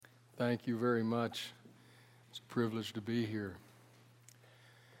Thank you very much. It's a privilege to be here.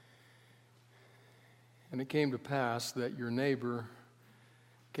 And it came to pass that your neighbor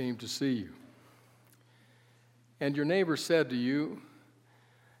came to see you. And your neighbor said to you,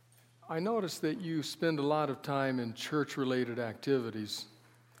 I noticed that you spend a lot of time in church-related activities.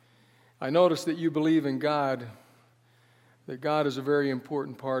 I noticed that you believe in God, that God is a very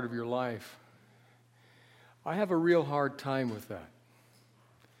important part of your life. I have a real hard time with that.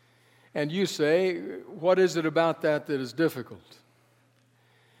 And you say, what is it about that is difficult?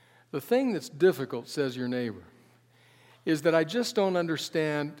 The thing that's difficult, says your neighbor, is that I just don't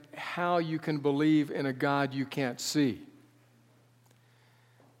understand how you can believe in a God you can't see.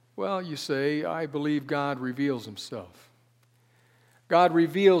 Well, you say, I believe God reveals himself. God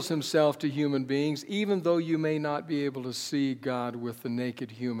reveals himself to human beings, even though you may not be able to see God with the naked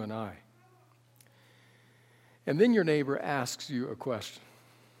human eye. And then your neighbor asks you a question.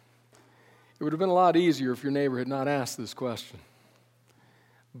 It would have been a lot easier if your neighbor had not asked this question.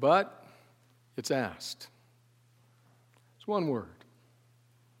 But it's asked. It's one word.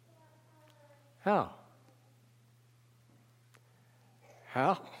 How?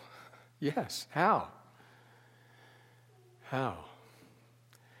 How? Yes, how? How?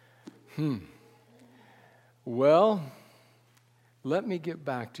 Well, let me get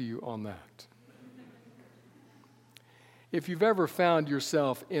back to you on that. If you've ever found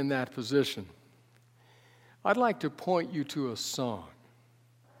yourself in that position, I'd like to point you to a song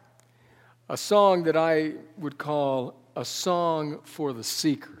that I would call a song for the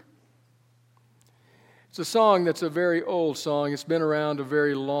seeker. It's a song that's a very old song. It's been around a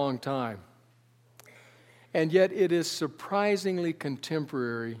very long time. And yet it is surprisingly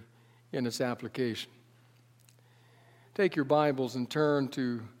contemporary in its application. Take your Bibles and turn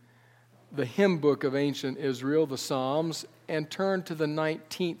to the hymn book of ancient Israel, the Psalms, and turn to the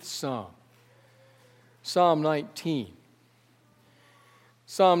 19th Psalm. Psalm 19.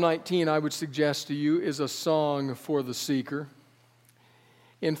 Psalm 19, I would suggest to you, is a song for the seeker.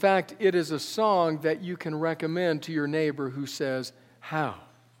 In fact, it is a song that you can recommend to your neighbor who says, how?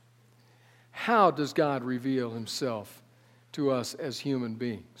 How does God reveal himself to us as human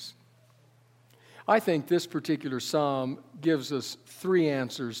beings? I think this particular psalm gives us 3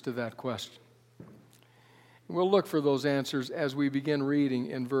 answers to that question. We'll look for those answers as we begin reading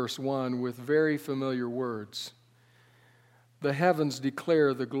in verse 1 with very familiar words. The heavens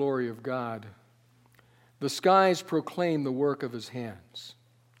declare the glory of God. The skies proclaim the work of his hands.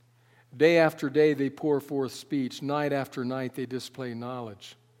 Day after day they pour forth speech. Night after night they display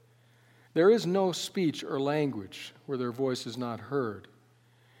knowledge. There is no speech or language where their voice is not heard.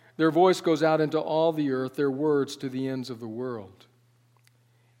 Their voice goes out into all the earth, their words to the ends of the world.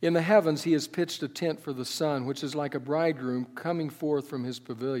 In the heavens he has pitched a tent for the sun, which is like a bridegroom coming forth from his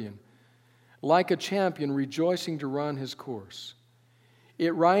pavilion, like a champion rejoicing to run his course.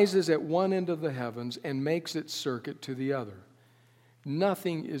 It rises at one end of the heavens and makes its circuit to the other.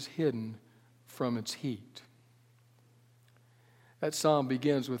 Nothing is hidden from its heat. That psalm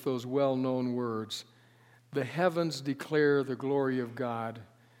begins with those well-known words, the heavens declare the glory of God.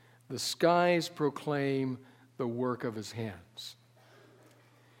 The skies proclaim the work of his hands.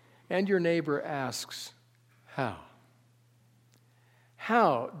 And your neighbor asks, how?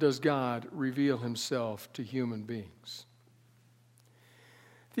 How does God reveal himself to human beings?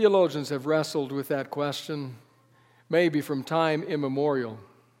 Theologians have wrestled with that question, maybe from time immemorial.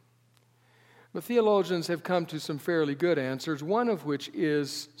 But theologians have come to some fairly good answers, one of which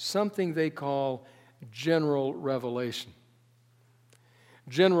is something they call general revelation.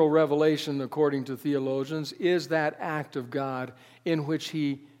 General revelation, according to theologians, is that act of God in which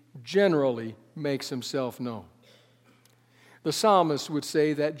he generally makes himself known. The psalmist would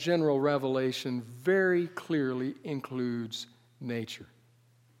say that general revelation very clearly includes nature.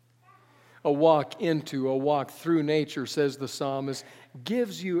 A walk through nature, says the psalmist,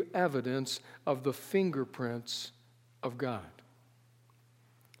 gives you evidence of the fingerprints of God.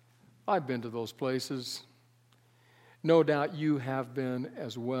 I've been to those places. No doubt you have been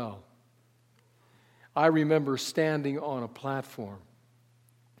as well. I remember standing on a platform,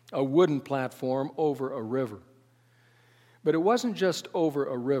 a wooden platform over a river. But it wasn't just over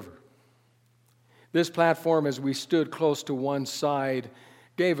a river. This platform, as we stood close to one side,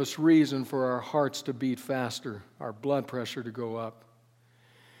 gave us reason for our hearts to beat faster, our blood pressure to go up.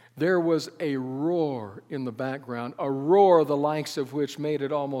 There was a roar in the background, a roar the likes of which made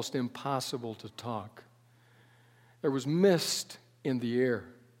it almost impossible to talk. There was mist in the air.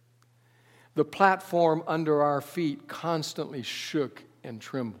 The platform under our feet constantly shook and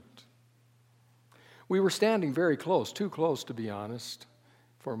trembled. We were standing very close, too close to be honest,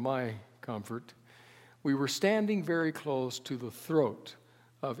 for my comfort, we were standing very close to the throat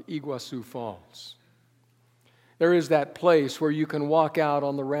of Iguazu Falls. There is that place where you can walk out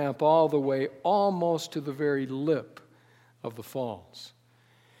on the ramp all the way almost to the very lip of the falls.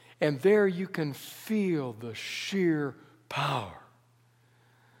 And there you can feel the sheer power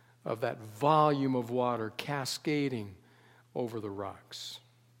of that volume of water cascading over the rocks.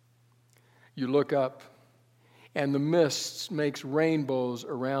 You look up, and the mist makes rainbows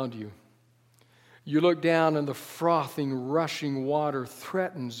around you. You look down, and the frothing, rushing water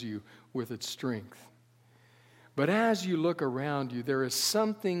threatens you with its strength. But as you look around you, there is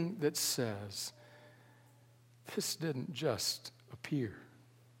something that says, this didn't just appear.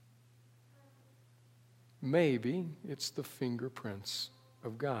 Maybe it's the fingerprints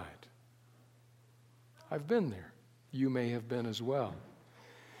of God. I've been there. You may have been as well.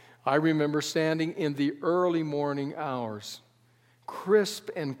 I remember standing in the early morning hours, crisp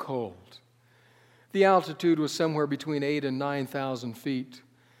and cold. The altitude was somewhere between 8,000 and 9,000 feet.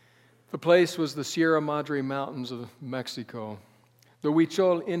 The place was the Sierra Madre Mountains of Mexico, the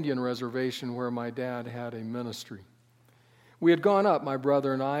Huichol Indian Reservation where my dad had a ministry. We had gone up, my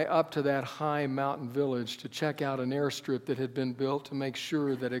brother and I, up to that high mountain village to check out an airstrip that had been built to make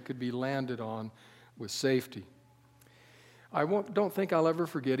sure that it could be landed on with safety. I don't think I'll ever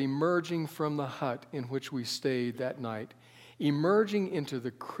forget emerging from the hut in which we stayed that night, emerging into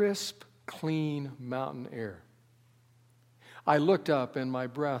the crisp, clean mountain air. I looked up and my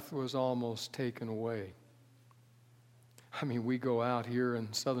breath was almost taken away. I mean, we go out here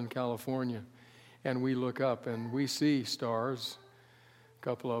in Southern California and we look up and we see stars, a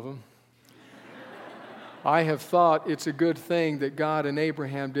couple of them. I have thought it's a good thing that God and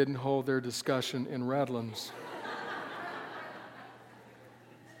Abraham didn't hold their discussion in Redlands.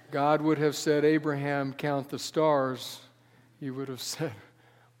 God would have said, Abraham, count the stars. He would have said,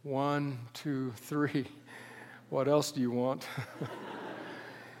 1, 2, 3. What else do you want?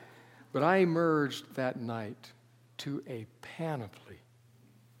 But I emerged that night to a panoply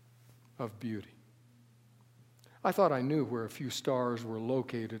of beauty. I thought I knew where a few stars were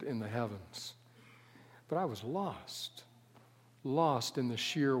located in the heavens, but I was lost in the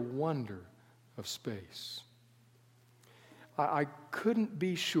sheer wonder of space. I couldn't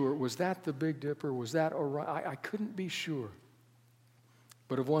be sure. Was that the Big Dipper? Was that Orion? I couldn't be sure.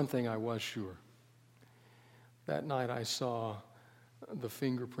 But of one thing I was sure. That night I saw the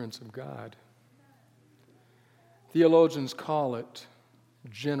fingerprints of God. Theologians call it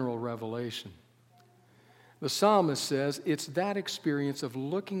general revelation. The psalmist says it's that experience of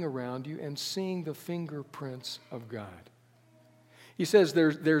looking around you and seeing the fingerprints of God. He says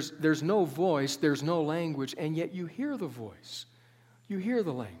there's no voice, there's no language, and yet you hear the voice. You hear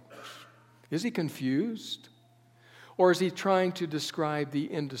the language. Is he confused? Or is he trying to describe the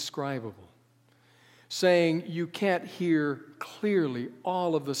indescribable? Saying you can't hear clearly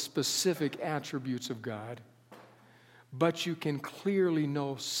all of the specific attributes of God, but you can clearly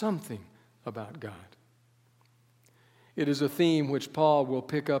know something about God. It is a theme which Paul will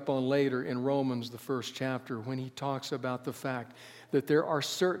pick up on later in Romans, the 1st chapter, when he talks about the fact that there are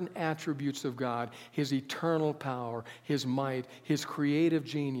certain attributes of God, his eternal power, his might, his creative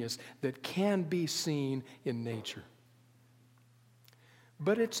genius, that can be seen in nature.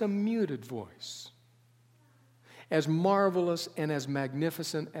 But it's a muted voice. As marvelous and as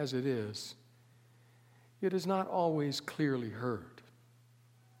magnificent as it is not always clearly heard.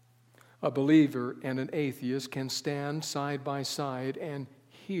 A believer and an atheist can stand side by side and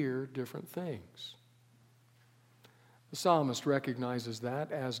hear different things. The psalmist recognizes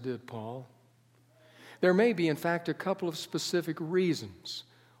that, as did Paul. There may be, in fact, a couple of specific reasons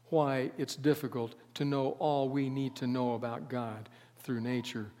why it's difficult to know all we need to know about God through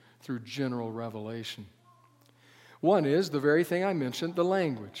nature, through general revelation. One is the very thing I mentioned, the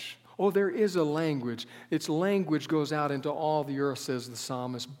language. Oh, there is a language. Its language goes out into all the earth, says the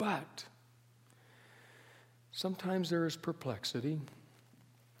psalmist, but sometimes there is perplexity.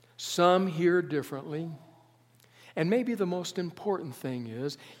 Some hear differently. And maybe the most important thing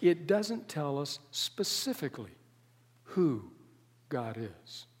is it doesn't tell us specifically who God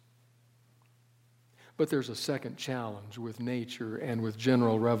is. But there's a second challenge with nature and with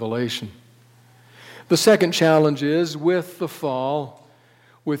general revelation. The second challenge is with the fall,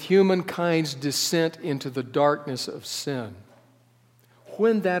 with humankind's descent into the darkness of sin.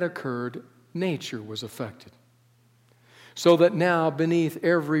 When that occurred, nature was affected. So that now beneath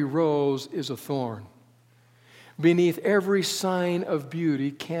every rose is a thorn. Beneath every sign of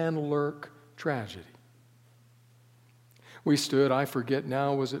beauty can lurk tragedy. We stood, I forget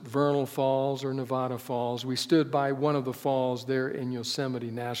now, was it Vernal Falls or Nevada Falls? We stood by one of the falls there in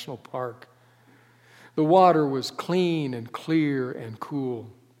Yosemite National Park. The water was clean and clear and cool,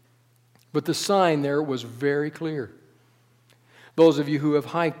 but the sign there was very clear. Those of you who have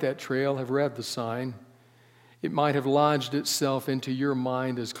hiked that trail have read the sign. It might have lodged itself into your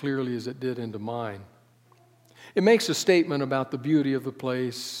mind as clearly as it did into mine. It makes a statement about the beauty of the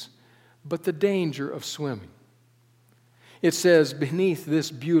place, but the danger of swimming. It says, beneath this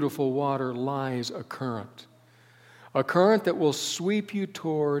beautiful water lies a current that will sweep you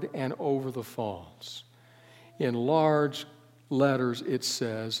toward and over the falls. In large letters, it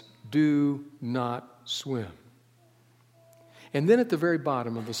says, do not swim. And then at the very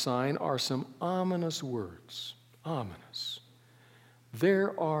bottom of the sign are some ominous words. Ominous.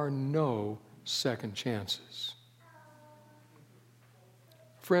 There are no second chances.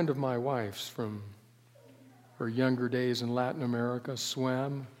 A friend of my wife's from her younger days in Latin America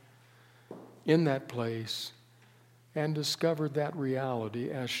swam in that place and discovered that reality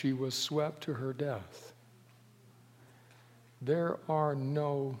as she was swept to her death. There are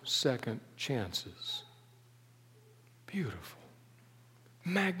no second chances. Beautiful,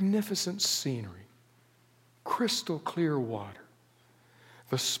 magnificent scenery, crystal clear water,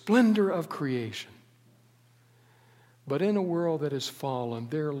 the splendor of creation. But in a world that is fallen,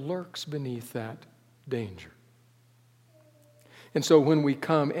 there lurks beneath that danger. And so when we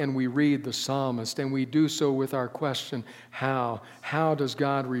come and we read the psalmist, and we do so with our question, how? How does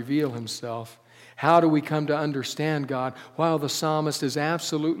God reveal himself? How do we come to understand God? While the psalmist is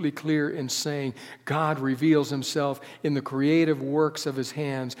absolutely clear in saying God reveals himself in the creative works of his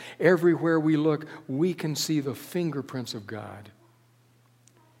hands. Everywhere we look, we can see the fingerprints of God.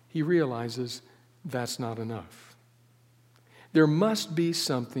 He realizes that's not enough. There must be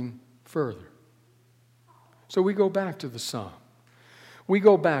something further. So we go back to the psalm. We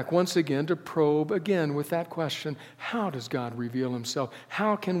go back once again to probe again with that question, how does God reveal himself?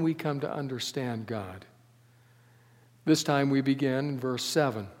 How can we come to understand God? This time we begin in verse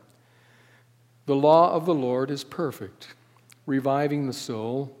 7. The law of the Lord is perfect, reviving the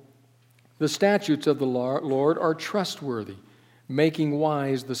soul. The statutes of the Lord are trustworthy, making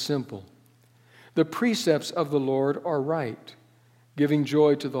wise the simple. The precepts of the Lord are right, giving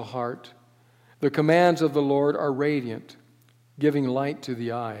joy to the heart. The commands of the Lord are radiant, giving light to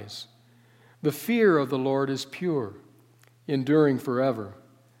the eyes. The fear of the Lord is pure, enduring forever.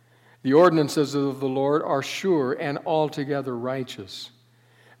 The ordinances of the Lord are sure and altogether righteous.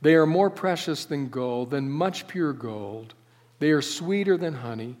 They are more precious than gold, than much pure gold. They are sweeter than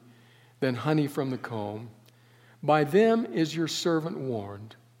honey from the comb. By them is your servant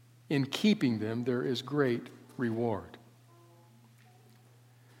warned. In keeping them there is great reward.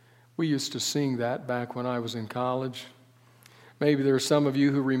 We used to sing that back when I was in college. Maybe there are some of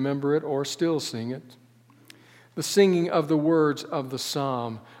you who remember it or still sing it. The singing of the words of the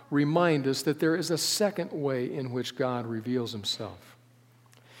psalm remind us that there is a second way in which God reveals himself.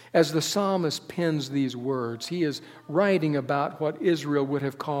 As the psalmist pens these words, he is writing about what Israel would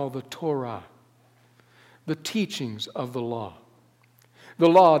have called the Torah, the teachings of the law. The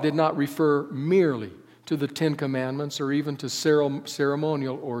law did not refer merely to the Ten Commandments or even to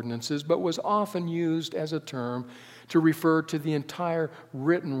ceremonial ordinances, but was often used as a term to refer to the entire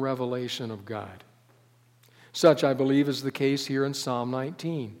written revelation of God. Such, I believe, is the case here in Psalm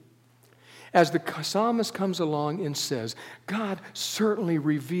 19. As the psalmist comes along and says, God certainly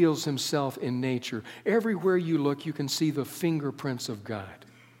reveals himself in nature. Everywhere you look, you can see the fingerprints of God.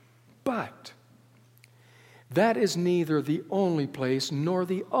 But that is neither the only place nor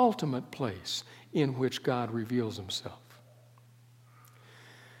the ultimate place in which God reveals himself.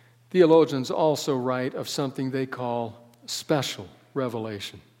 Theologians also write of something they call special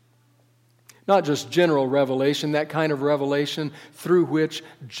revelation. Not just general revelation, that kind of revelation through which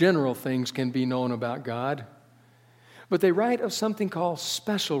general things can be known about God. But they write of something called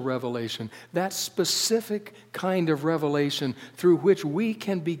special revelation, that specific kind of revelation through which we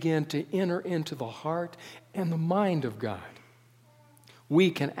can begin to enter into the heart and the mind of God. We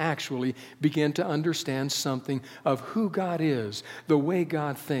can actually begin to understand something of who God is, the way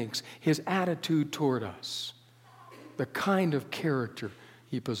God thinks, his attitude toward us, the kind of character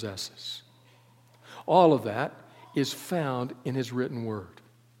he possesses. All of that is found in his written word.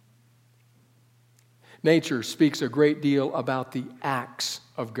 Nature speaks a great deal about the acts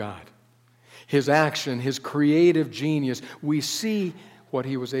of God. His action, his creative genius, we see what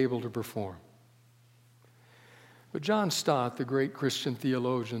he was able to perform. But John Stott, the great Christian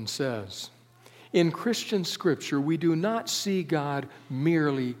theologian, says, in Christian scripture, we do not see God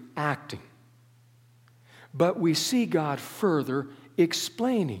merely acting, but we see God further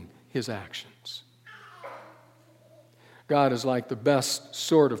explaining his actions. God is like the best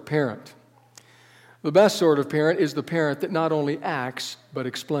sort of parent. The best sort of parent is the parent that not only acts, but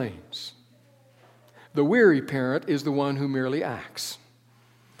explains. The weary parent is the one who merely acts.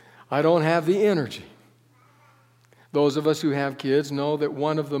 I don't have the energy. Those of us who have kids know that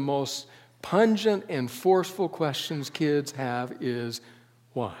one of the most pungent and forceful questions kids have is,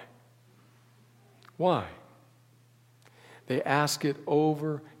 why? Why? They ask it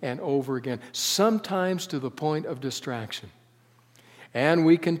over and over again, sometimes to the point of distraction. And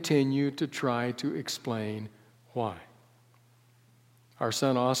we continue to try to explain why. Our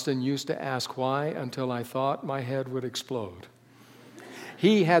son Austin used to ask why until I thought my head would explode.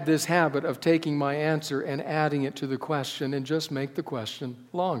 He had this habit of taking my answer and adding it to the question and just make the question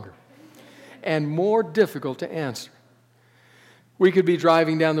longer and more difficult to answer. We could be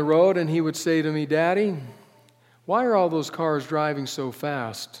driving down the road and he would say to me, "Daddy, why are all those cars driving so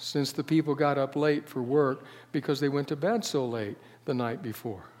fast since the people got up late for work because they went to bed so late the night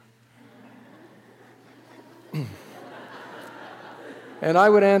before?" And I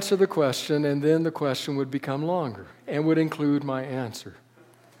would answer the question, and then the question would become longer and would include my answer.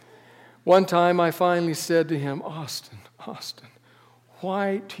 One time I finally said to him, Austin,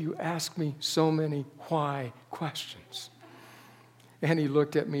 why do you ask me so many why questions?" And he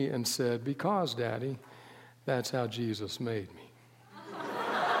looked at me and said, "Because, Daddy, that's how Jesus made me."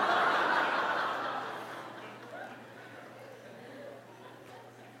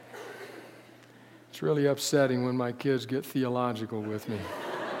 It's really upsetting when my kids get theological with me.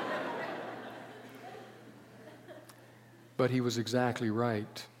 But he was exactly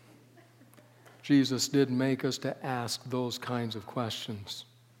right. Jesus did make us to ask those kinds of questions,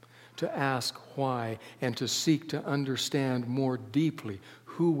 to ask why, and to seek to understand more deeply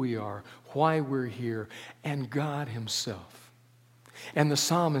who we are, why we're here, and God himself. And the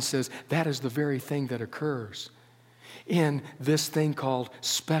psalmist says that is the very thing that occurs. In this thing called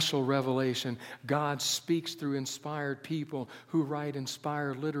special revelation, God speaks through inspired people who write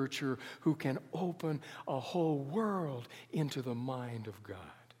inspired literature, who can open a whole world into the mind of God.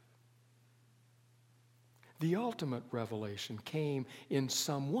 The ultimate revelation came in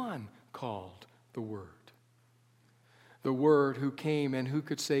someone called the Word. The Word who came and who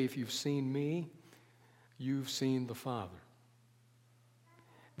could say, "If you've seen me, you've seen the Father."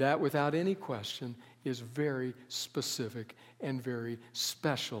 That, without any question, is very specific and very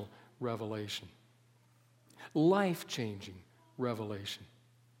special revelation. Life-changing revelation.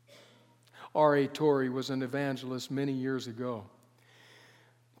 R.A. Torrey was an evangelist many years ago.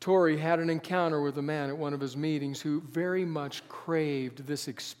 Torrey had an encounter with a man at one of his meetings who very much craved this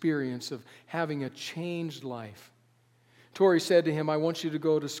experience of having a changed life. Torrey said to him, "I want you to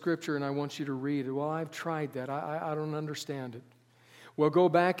go to Scripture and I want you to read it." "Well, I've tried that. I don't understand it." "Well, go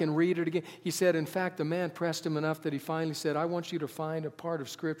back and read it again." He said, in fact, the man pressed him enough that he finally said, "I want you to find a part of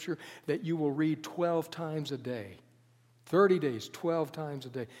Scripture that you will read 12 times a day. 30 days, 12 times a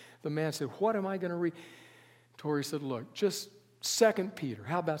day. The man said, "What am I going to read?" Torrey said, "Look, just 2 Peter.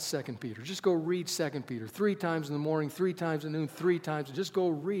 How about 2 Peter? Just go read 2 Peter 3 times in the morning, 3 times at noon, 3 times. Just go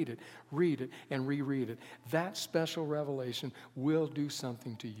read it, and reread it. That special revelation will do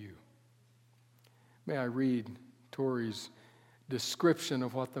something to you." May I read Torrey's description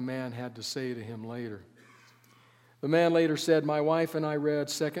of what the man had to say to him later. The man later said, "My wife and I read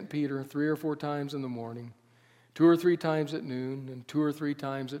 2 Peter 3 or 4 times in the morning, 2 or 3 times at noon, and 2 or 3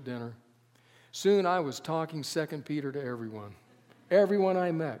 times at dinner. Soon I was talking 2 Peter to everyone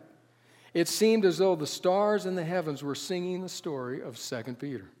I met. It seemed as though the stars in the heavens were singing the story of 2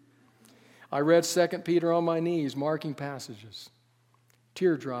 Peter. I read 2 Peter on my knees, marking passages.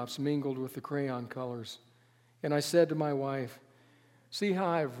 Teardrops mingled with the crayon colors. And I said to my wife, 'See how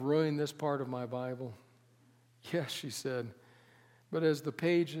I've ruined this part of my Bible?' 'Yes,' she said, 'but as the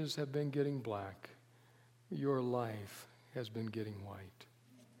pages have been getting black, your life has been getting white.'"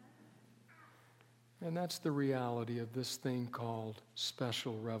 And that's the reality of this thing called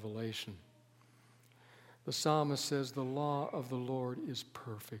special revelation. The psalmist says the law of the Lord is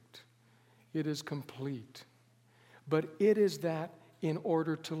perfect. It is complete. But it is that in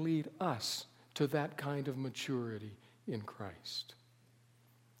order to lead us to that kind of maturity in Christ.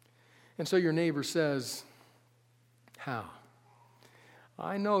 And so your neighbor says, "How?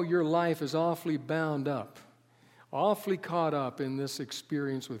 I know your life is awfully bound up, awfully caught up in this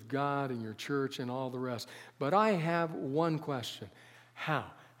experience with God and your church and all the rest. But I have one question. How?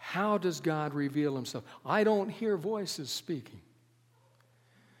 How does God reveal himself? I don't hear voices speaking."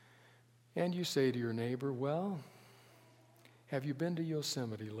 And you say to your neighbor, "Well, have you been to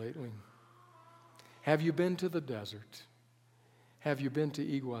Yosemite lately? Have you been to the desert? Have you been to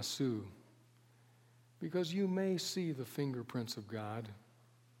Iguazu? Because you may see the fingerprints of God.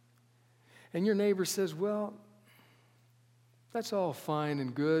 And your neighbor says, well, that's all fine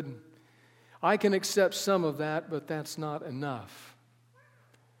and good. I can accept some of that, but that's not enough.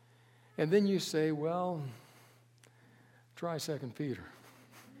 And then you say, well, try 2 Peter.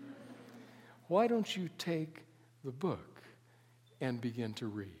 Why don't you take the book and begin to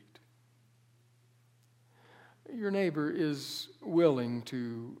read? Your neighbor is willing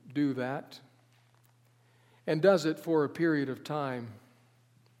to do that and does it for a period of time.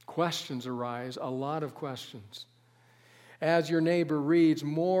 Questions arise, a lot of questions. As your neighbor reads,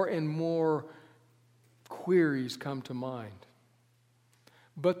 more and more queries come to mind.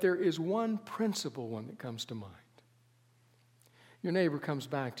 But there is one principal one that comes to mind. Your neighbor comes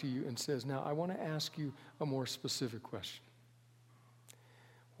back to you and says, now I want to ask you a more specific question.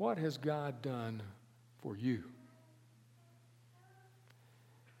 What has God done for you?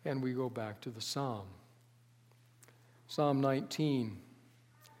 And we go back to the Psalm. Psalm 19,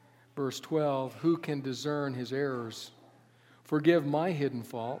 verse 12, who can discern his errors? Forgive my hidden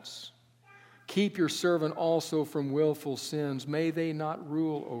faults. Keep your servant also from willful sins. May they not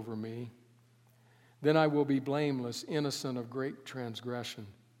rule over me. Then I will be blameless, innocent of great transgression.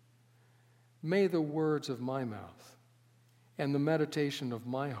 May the words of my mouth and the meditation of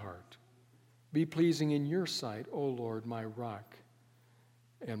my heart be pleasing in your sight, O Lord, my rock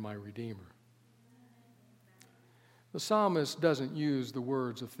and my redeemer. The psalmist doesn't use the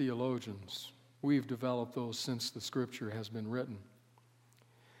words of theologians. We've developed those since the scripture has been written.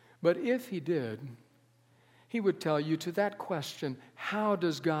 But if he did, he would tell you to that question, how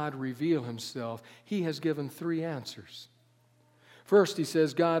does God reveal himself? He has given 3 answers. First, he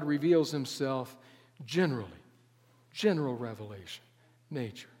says God reveals himself generally, general revelation,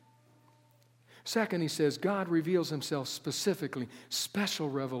 nature. Second, he says God reveals himself specifically, special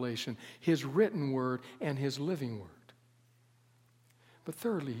revelation, his written word and his living word. But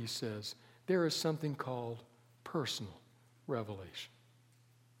thirdly, he says, there is something called personal revelation.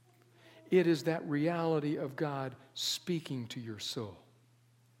 It is that reality of God speaking to your soul.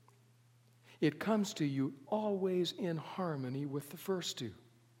 It comes to you always in harmony with the first 2.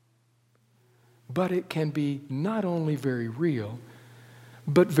 But it can be not only very real,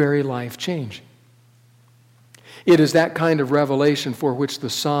 but very life-changing. It is that kind of revelation for which the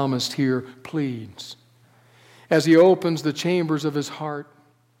psalmist here pleads. As he opens the chambers of his heart,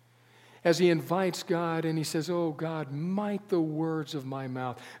 as he invites God and he says, oh God, might the words of my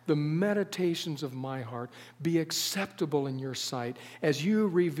mouth, the meditations of my heart be acceptable in your sight. As you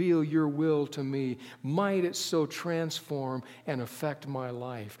reveal your will to me, might it so transform and affect my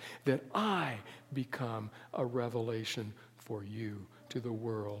life that I become a revelation for you to the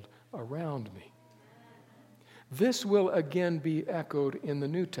world around me. This will again be echoed in the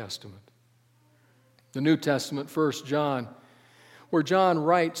New Testament. The New Testament, 1 John, where John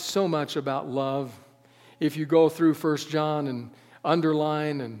writes so much about love. If you go through 1 John and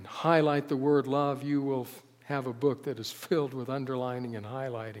underline and highlight the word love, you will have a book that is filled with underlining and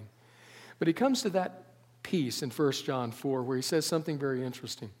highlighting. But he comes to that piece in 1 John 4 where he says something very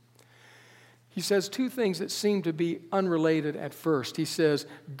interesting. He says 2 things that seem to be unrelated at first. He says,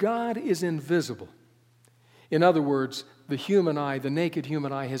 God is invisible. In other words, the human eye, the naked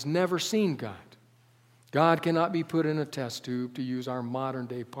human eye, has never seen God. God cannot be put in a test tube, to use our modern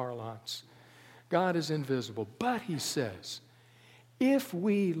day parlance. God is invisible. But he says, if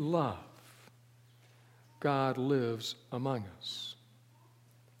we love, God lives among us.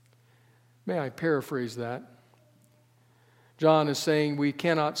 May I paraphrase that? John is saying we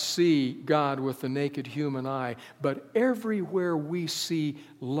cannot see God with the naked human eye, but everywhere we see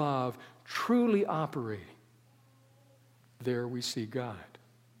love truly operating, there we see God.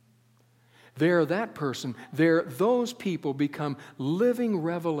 There, that person, there, those people become living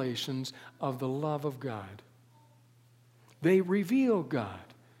revelations of the love of God. They reveal God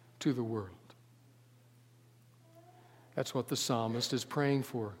to the world. That's what the psalmist is praying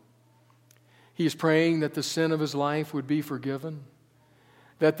for. He's praying that the sin of his life would be forgiven,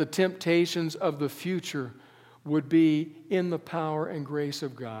 that the temptations of the future would be, in the power and grace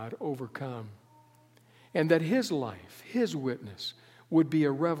of God, overcome, and that his life, his witness, would be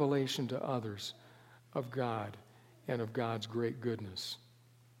a revelation to others of God and of God's great goodness.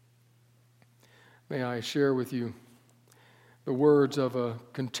 May I share with you the words of a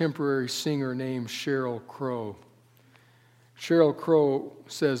contemporary singer named Sheryl Crow. Sheryl Crow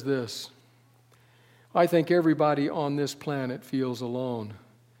says this, I think everybody on this planet feels alone,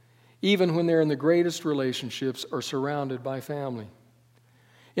 even when they're in the greatest relationships or surrounded by family.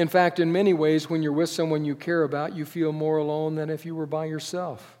 In fact, in many ways, when you're with someone you care about, you feel more alone than if you were by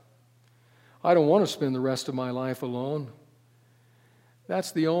yourself. I don't want to spend the rest of my life alone.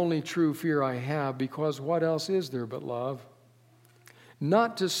 That's the only true fear I have, because what else is there but love?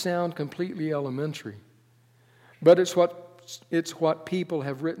 Not to sound completely elementary, but it's what people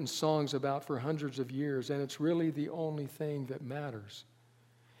have written songs about for hundreds of years, and it's really the only thing that matters.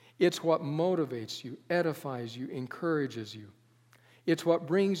 It's what motivates you, edifies you, encourages you. It's what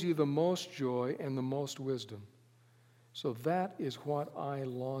brings you the most joy and the most wisdom. So that is what I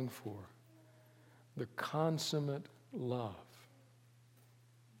long for, the consummate love.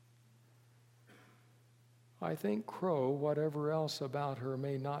 I think Crow, whatever else about her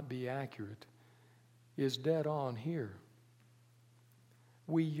may not be accurate, is dead on here.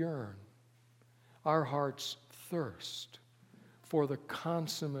 We yearn, our hearts thirst for the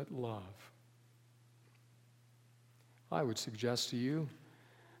consummate love. I would suggest to you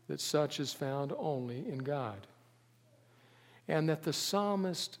that such is found only in God. And that the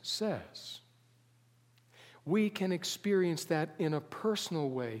psalmist says, we can experience that in a personal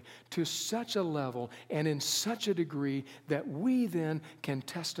way to such a level and in such a degree that we then can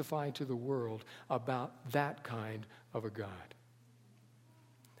testify to the world about that kind of a God.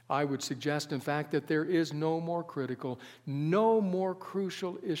 I would suggest, in fact, that there is no more critical, no more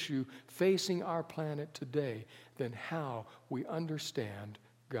crucial issue facing our planet today than how we understand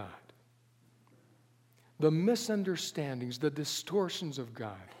God. The misunderstandings, the distortions of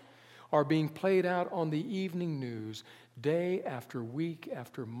God are being played out on the evening news day after week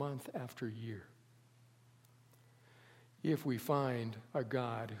after month after year. If we find a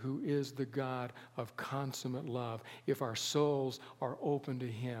God who is the God of consummate love, if our souls are open to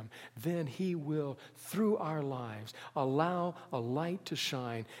Him, then He will, through our lives, allow a light to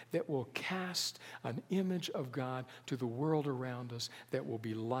shine that will cast an image of God to the world around us that will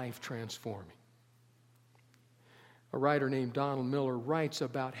be life-transforming. A writer named Donald Miller writes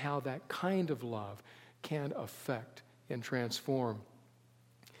about how that kind of love can affect and transform.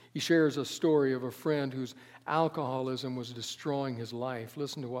 He shares a story of a friend whose alcoholism was destroying his life.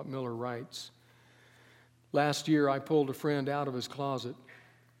 Listen to what Miller writes. Last year, I pulled a friend out of his closet.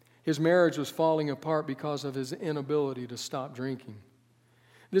 His marriage was falling apart because of his inability to stop drinking.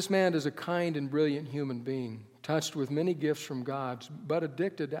 This man is a kind and brilliant human being, touched with many gifts from God, but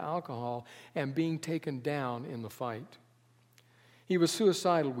addicted to alcohol and being taken down in the fight. He was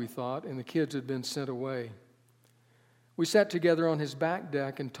suicidal, we thought, and the kids had been sent away. We sat together on his back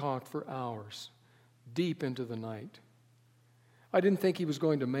deck and talked for hours, deep into the night. I didn't think he was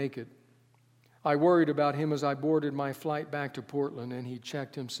going to make it. I worried about him as I boarded my flight back to Portland, and he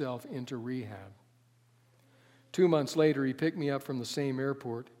checked himself into rehab. 2 months later, he picked me up from the same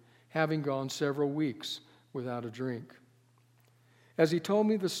airport, having gone several weeks without a drink. As he told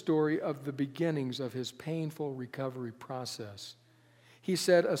me the story of the beginnings of his painful recovery process, he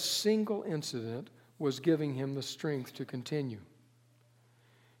said a single incident was giving him the strength to continue.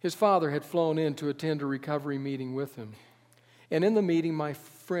 His father had flown in to attend a recovery meeting with him, and in the meeting, my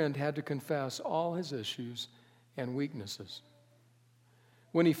friend had to confess all his issues and weaknesses.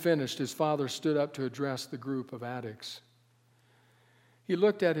 When he finished, his father stood up to address the group of addicts. He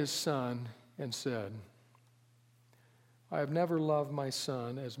looked at his son and said, I have never loved my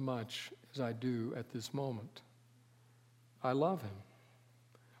son as much as I do at this moment. I love him.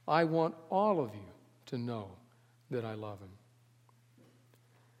 I want all of you to know that I love him.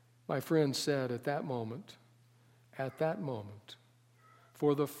 My friend said at that moment,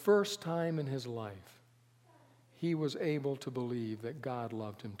 for the first time in his life, he was able to believe that God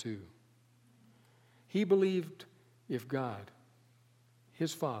loved him too. He believed if God,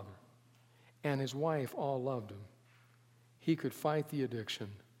 his father, and his wife all loved him, he could fight the addiction,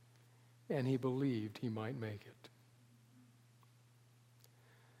 and he believed he might make it.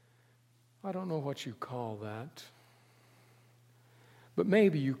 I don't know what you call that, but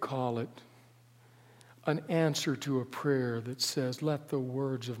maybe you call it an answer to a prayer that says, let the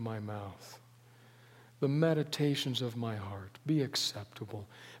words of my mouth, the meditations of my heart be acceptable,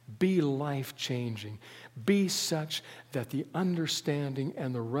 be life-changing, be such that the understanding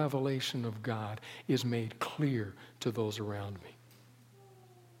and the revelation of God is made clear to those around me.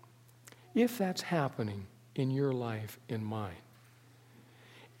 If that's happening in your life, in mine,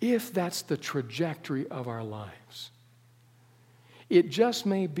 if that's the trajectory of our lives, it just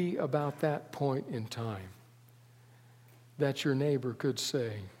may be about that point in time that your neighbor could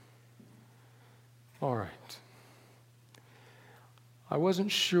say, all right, I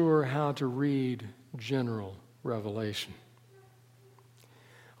wasn't sure how to read general revelation.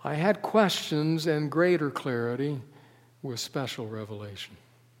 I had questions and greater clarity with special revelation.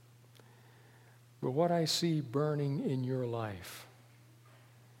 But what I see burning in your life,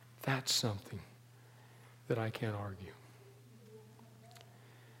 that's something that I can't argue.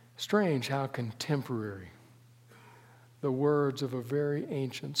 Strange how contemporary the words of a very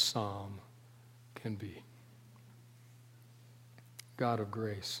ancient psalm can be. God of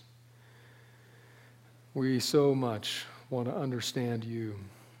grace, we so much want to understand you,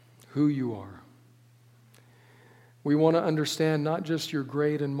 who you are. We want to understand not just your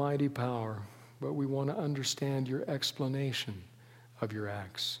great and mighty power, but we want to understand your explanation of your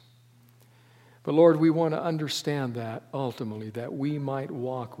acts. But Lord, we want to understand that ultimately, that we might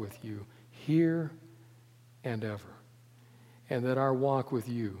walk with you here and ever, and that our walk with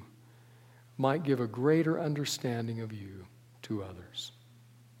you might give a greater understanding of you to others.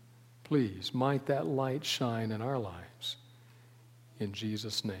 Please, might that light shine in our lives. In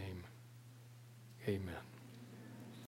Jesus' name, amen.